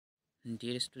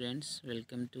Dear students,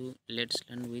 welcome to Let's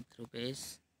Learn with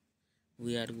Rupesh.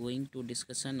 We are going to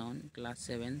discussion on class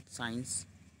 7 science.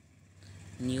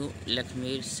 New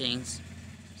Lakhmir Singh's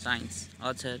science.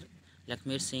 Author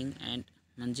Lakhmir Singh and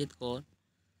Manjit Kaur.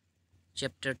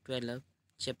 Chapter 12.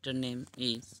 Chapter name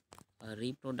is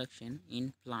Reproduction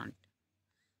in Plant.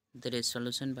 There is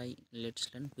solution by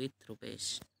Let's Learn with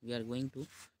Rupesh. We are going to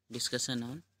discussion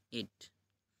on it.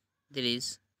 There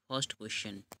is first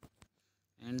question,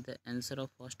 and the answer of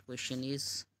first question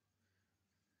is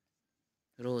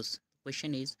rose.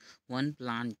 Question is one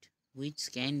plant which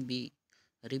can be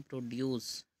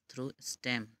reproduced through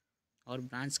stem or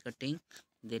branch cutting.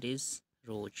 There is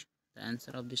rose. The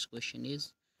answer of this question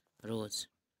is rose.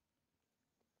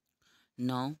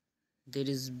 Now there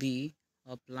is B,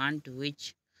 a plant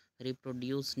which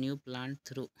reproduce new plant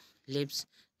through leaves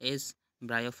is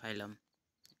bryophyllum.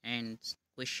 And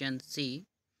question C,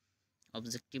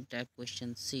 objective type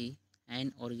question C,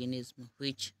 an organism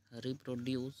which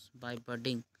reproduce by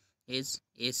budding is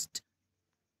yeast.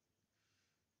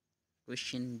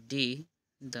 Question D,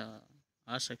 the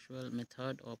asexual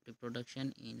method of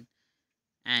reproduction in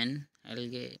an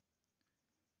algae,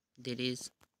 there is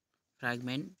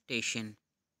fragmentation.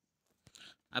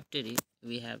 After it,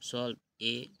 we have solved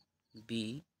A,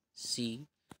 B, C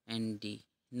and D.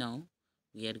 Now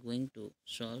we are going to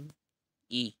solve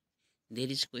E. There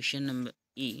is question number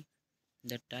E,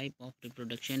 the type of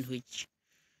reproduction which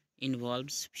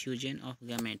involves fusion of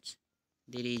gametes.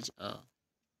 There is a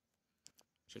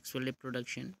sexual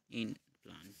reproduction in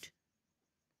plant.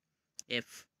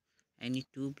 F, any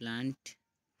two plants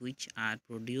which are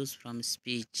produced from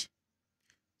seeds.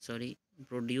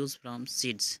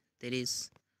 There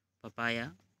is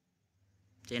papaya,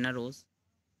 chena rose,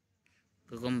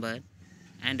 cucumber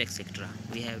and etc.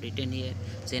 We have written here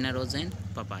chena rose and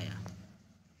papaya.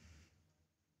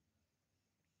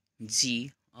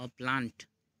 G, a plant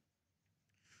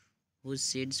whose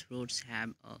seeds fruits have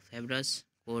a fibrous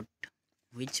coat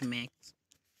which makes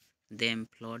them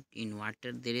float in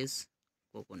water. There is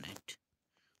coconut.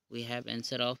 We have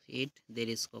answer of it. There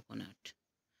is coconut.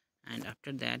 And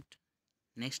after that,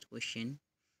 next question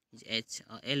is H,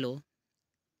 a yellow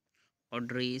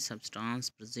powdery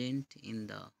substance present in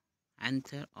the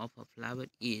anther of a flower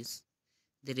is,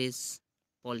 there is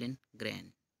pollen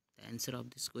grain. The answer of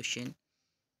this question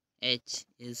H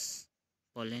is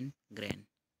pollen grain.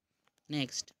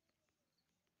 Next,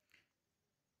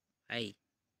 I,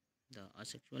 the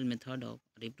asexual method of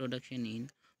reproduction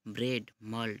in bread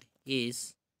mold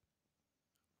is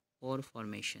spore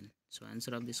formation. So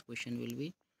answer of this question will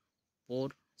be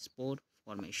spore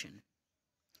formation.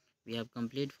 We have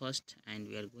complete first and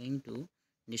we are going to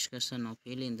discussion of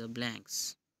fill in the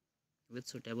blanks with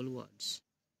suitable words.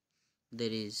 There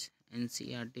is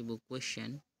NCERT book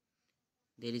question.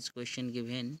 There is question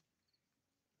given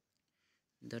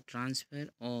the transfer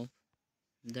of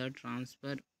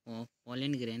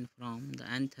pollen grain from the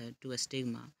anther to a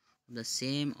stigma of the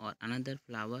same or another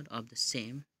flower of the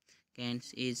same kind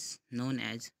is known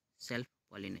as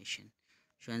self-pollination.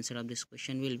 So answer of this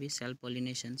question will be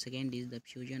self-pollination. Second is the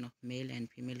fusion of male and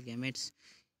female gametes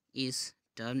is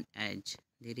termed as,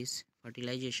 there is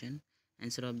fertilization.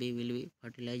 Answer of B will be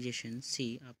fertilization.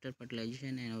 C, after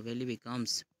fertilization an ovary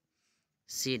becomes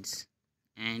seeds,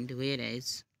 and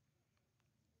whereas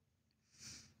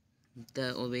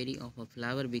the ovary of a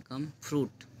flower become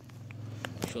fruit.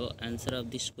 So answer of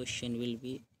this question will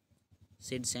be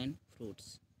seeds and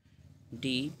fruits.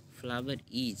 D, flower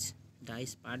is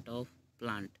the part of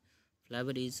plant.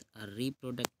 Flower is a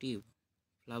reproductive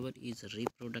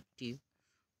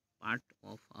part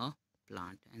of a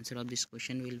plant. Answer of this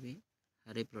question will be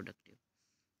reproductive.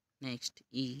 Next,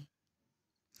 E,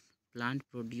 plant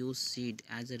produce seed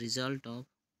as a result of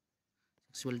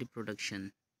sexual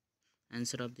reproduction.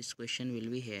 Answer of this question will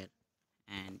be here.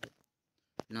 And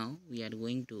now we are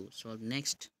going to solve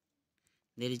next.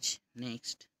 There is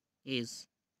next is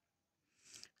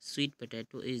sweet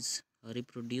potato is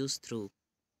reproduced through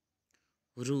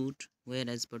root,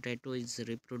 whereas potato is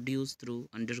reproduced through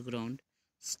underground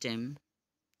stem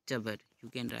tuber. You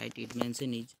can write it,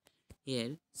 mention it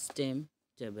here, stem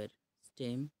tuber.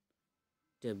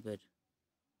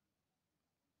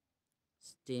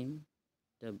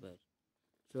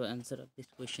 So answer of this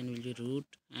question will be root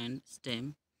and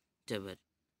stem tuber.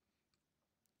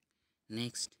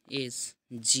 Next is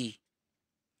G.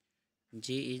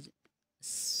 G is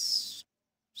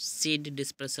seed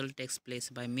dispersal takes place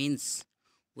by means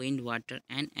wind, water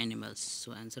and animals.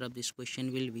 So answer of this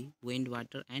question will be wind,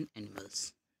 water and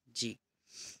animals. G.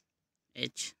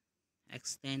 H,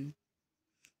 exantheum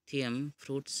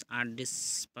fruits are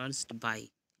dispersed by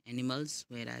animals,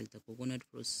 whereas the coconut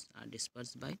fruits are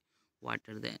dispersed by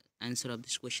water. The answer of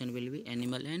this question will be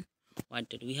animal and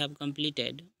water. We have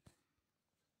completed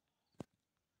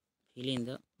fill in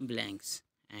the blanks,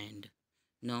 and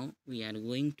now we are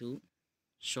going to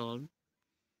solve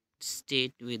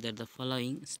state whether the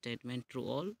following statement true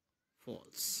or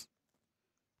false.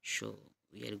 So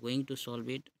we are going to solve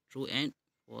it true and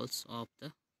false of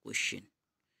the question.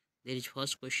 There is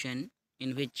first question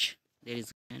in which there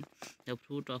is the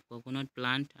fruit of coconut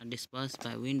plant are dispersed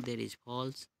by wind. There is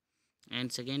false.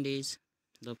 And second is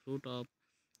the fruit of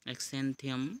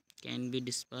exanthium can be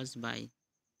dispersed by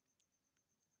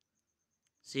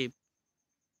shape.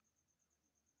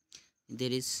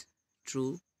 There is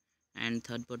true. And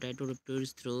third, potato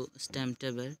reproduced through stem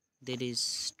tuber. There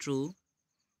is true.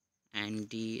 And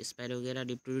the Spirogyra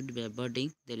reproduced by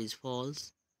budding. There is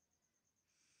false.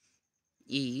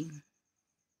 E.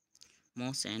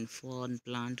 Moss and fern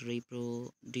plant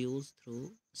reproduce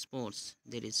through spores.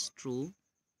 There is true.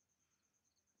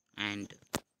 And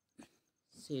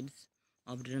seeds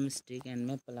of drumstick and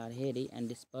maple are hairy and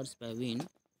dispersed by wind.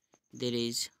 There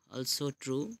is also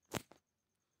true.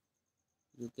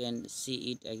 You can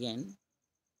see it again.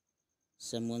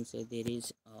 Someone said there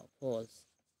is false.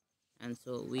 And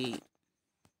so we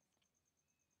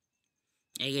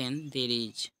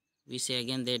say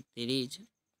again that there is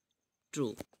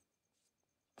true.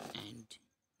 And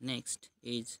next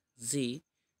is Z.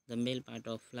 The male part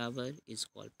of flower is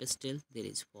called pistil. There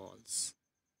is false.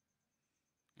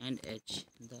 And H.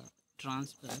 The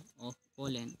transfer of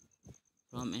pollen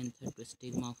from anther to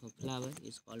stigma of a flower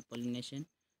is called pollination.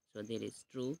 So there is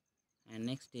true. And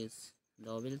next is the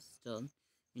ovals turn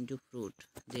into fruit.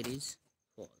 There is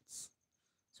false.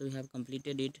 So we have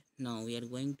completed it. Now we are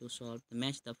going to solve the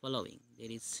match the following. There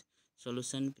is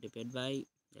solution prepared by,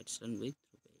 let's run with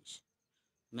RUPESH.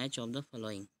 Match of the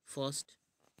following. First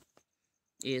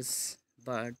is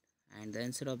bird, and the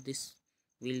answer of this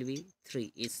will be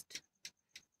 3 east.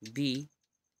 B,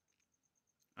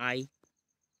 eyes,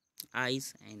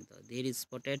 and there is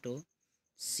potato.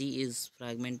 C is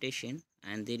fragmentation,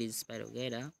 and there is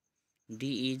Spirogyra.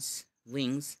 D is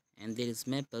wings, and there is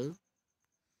maple.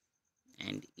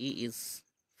 And E is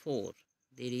 4.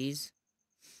 There is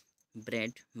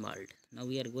bread mold. Now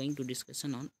we are going to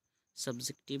discussion on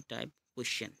subjective type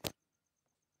question.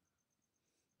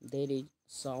 There is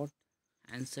short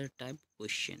answer type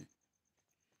question.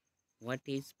 What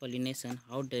is pollination?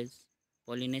 How does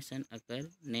pollination occur?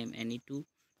 Name any 2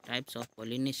 types of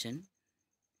pollination.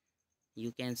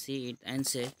 You can see it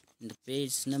answered in the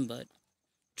page number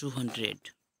 200,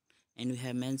 and we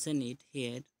have mentioned it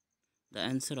here. The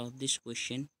answer of this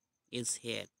question is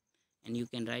here, and you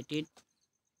can write it.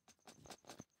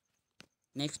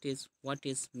 Next is what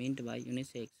is meant by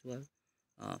unisexual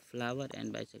flower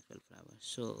and bisexual flower.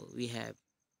 So we have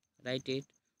write it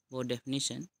both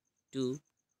definition to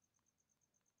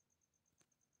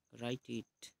write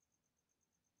it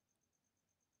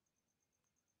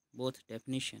both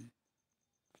definition,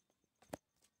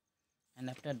 and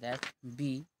after that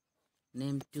B,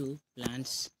 name 2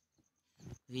 plants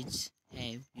which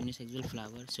have unisexual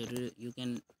flower. So you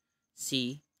can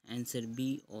see answer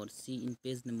B or C in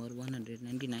page number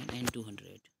 199 and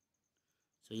 200.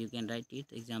 So you can write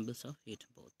it examples of it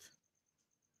both.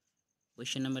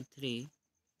 Question number 3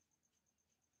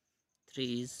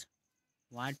 is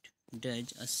what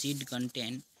does a seed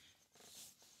contain?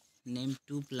 Name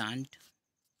 2 plants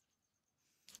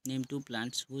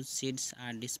whose seeds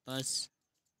are dispersed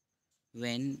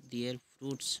when their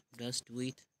fruits burst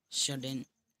with sudden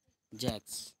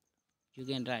jacks. You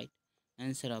can write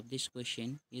answer of this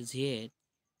question is here.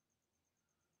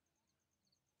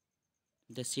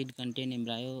 The seed contain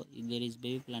embryo. There is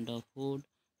baby plant of food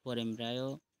for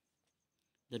embryo.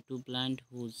 The 2 plants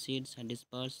whose seeds are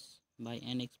dispersed by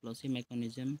an explosive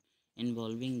mechanism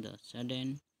involving the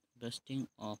sudden bursting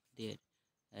of their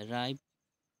ripe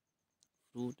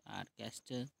fruit are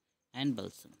castor and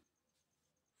balsam.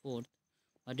 Fourth,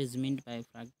 what is meant by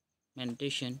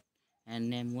fragmentation? And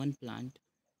name 1 plant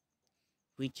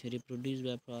which reproduces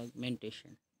by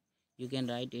fragmentation. You can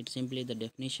write it simply the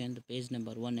definition, the page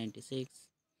number 196,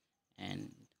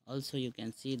 and also you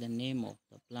can see the name of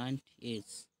the plant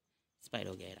is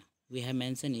Spirogyra. We have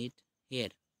mentioned it here.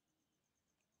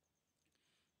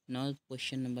 Now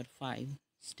question number 5,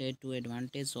 state 2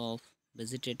 advantage of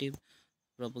vegetative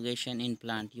propagation in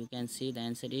plant. You can see the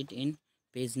answer it in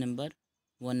page number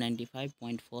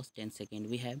 195.1 10 second.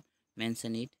 We have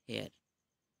mentioned it here.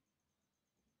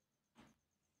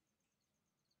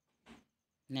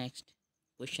 Next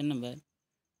question number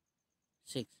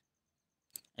 6,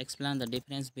 Explain the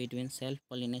difference between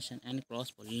self-pollination and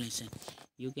cross-pollination.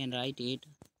 You can write it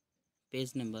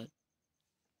page number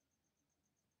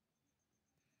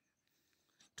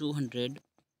 200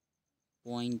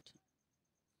 point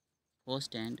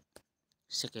first and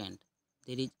second.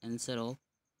 There is answer of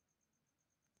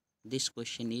this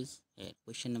question is here,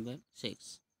 question number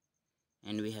 6,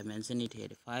 and we have mentioned it here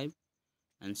 5,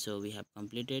 and so we have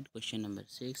completed question number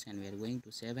 6 and we are going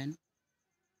to 7.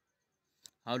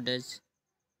 How does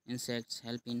insects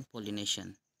help in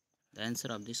pollination? The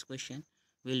answer of this question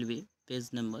will be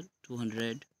page number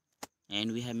 200,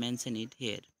 and we have mentioned it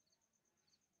here.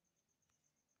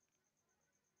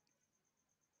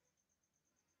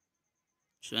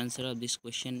 So answer of this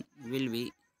question will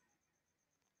be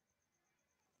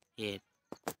here.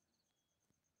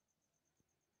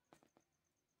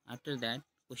 After that,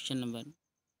 question number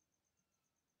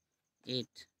 8.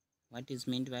 What is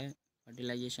meant by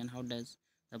fertilization? How does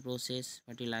the process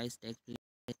fertilize take place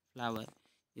in flower?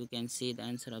 You can see the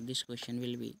answer of this question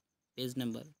will be page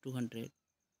number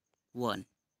 201,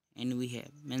 and we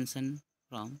have mentioned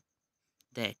from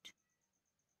that.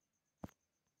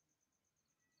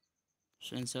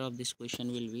 So answer of this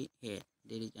question will be here.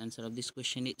 There is answer of this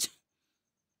question is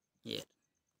here.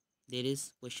 There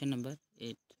is question number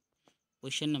 8.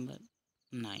 Question number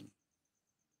 9.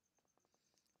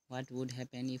 What would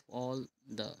happen if all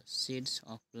the seeds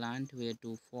of plant were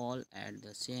to fall at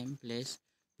the same place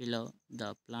below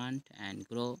the plant and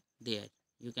grow there?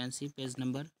 You can see page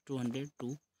number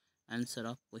 202, answer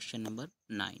of question number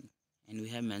 9, and we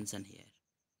have mentioned here.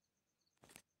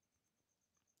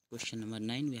 Question number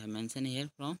 9 we have mentioned here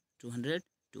from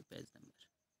 202 page number.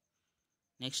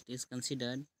 Next is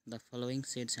considered the following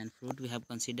seeds and fruit. We have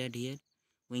considered here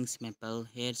wings maple,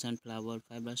 hair sunflower,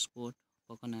 fibrous coat,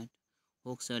 coconut,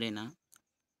 hoax arena,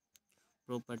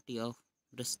 property of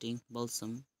rusting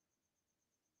balsam,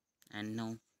 and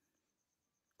now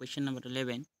question number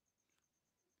 11.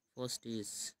 First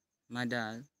is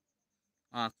madal,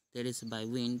 oak, there is by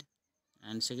wind,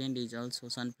 and second is also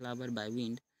sunflower by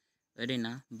wind,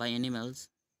 arena by animals,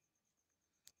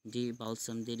 D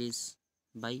balsam there is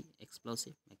by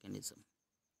explosive mechanism.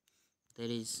 There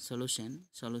is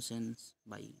solutions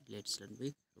by let's learn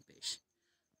with Rupesh.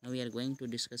 Now we are going to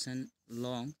discuss a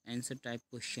long answer type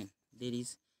question. There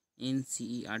is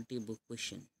NCERT book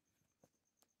question.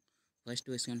 First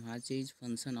question, what is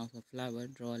function of a flower?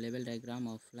 Draw a level diagram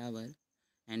of flower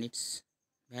and its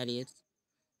various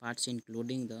parts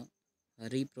including the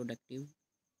reproductive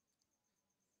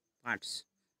parts.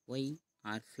 Why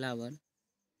are flowers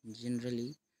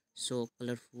generally so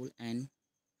colorful and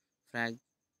fragrant?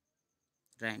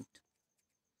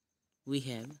 We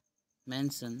have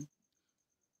mentioned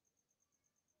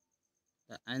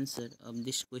the answer of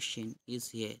this question is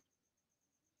here,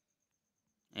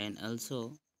 and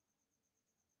also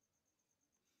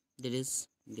there is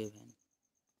given.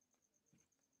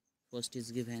 First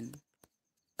is given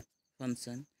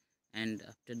function, and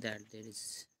after that there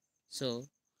is so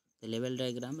the level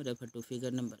diagram refer to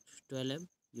figure number 12.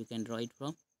 You can draw it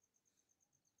from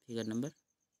figure number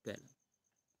 12.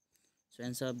 So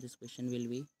answer of this question will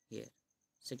be here.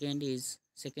 Second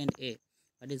A.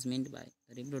 What is meant by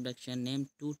reproduction? Name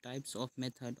two types of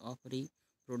method of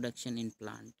reproduction in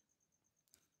plant.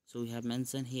 So we have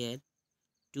mentioned here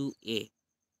 2A.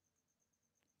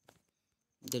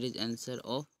 There is answer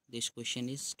of this question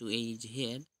is 2A is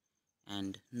here,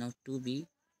 and now 2B.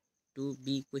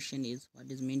 2B question is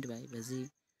what is meant by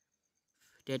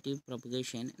vegetative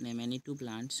propagation? Name any two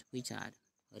plants which are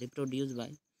reproduced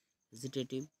by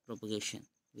vegetative propagation.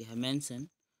 We have mentioned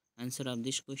answer of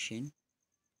this question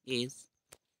is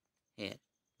here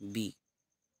B.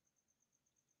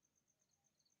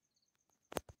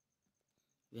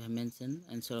 We have mentioned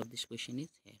answer of this question is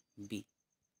here B.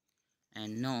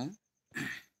 And now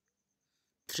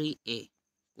 3A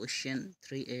question,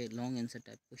 3A long answer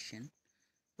type question.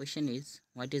 Question is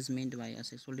what is meant by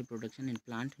asexual reproduction in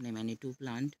plant? Name any two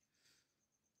plants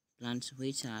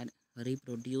which are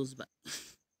reproduced by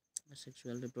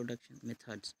asexual reproduction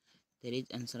methods. There is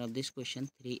answer of this question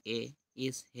 3A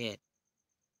is here,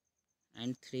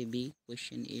 and 3B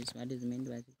question is what is meant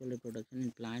by asexual reproduction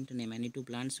in plant? Name any two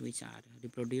plants which are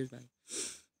reproduced by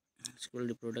asexual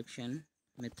reproduction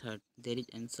method. There is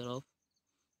answer of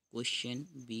question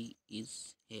B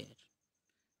is here,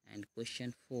 and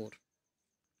question 4A.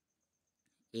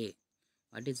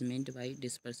 What is meant by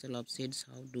dispersal of seeds?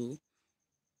 How do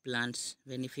plants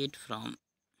benefit from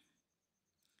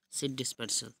seed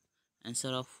dispersal? Answer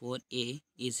of 4A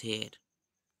is here.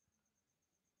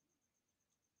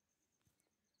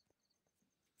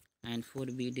 And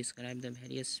 4b, describe the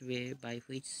various way by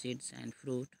which seeds and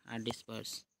fruit are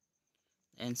dispersed.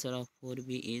 The answer of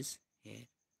 4b is here.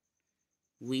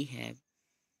 We have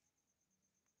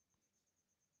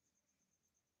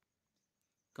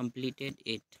completed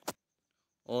it.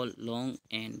 All long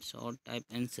and short type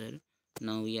answer.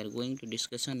 Now we are going to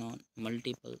discussion on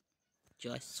multiple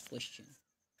choice question,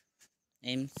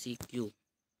 MCQ.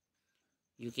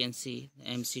 You can see the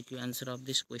MCQ answer of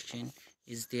this question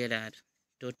is there are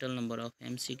total number of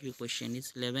MCQ question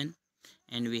is 11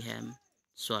 and we have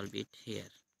solved it here.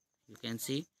 You can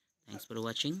see. Thanks for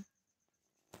watching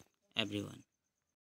everyone.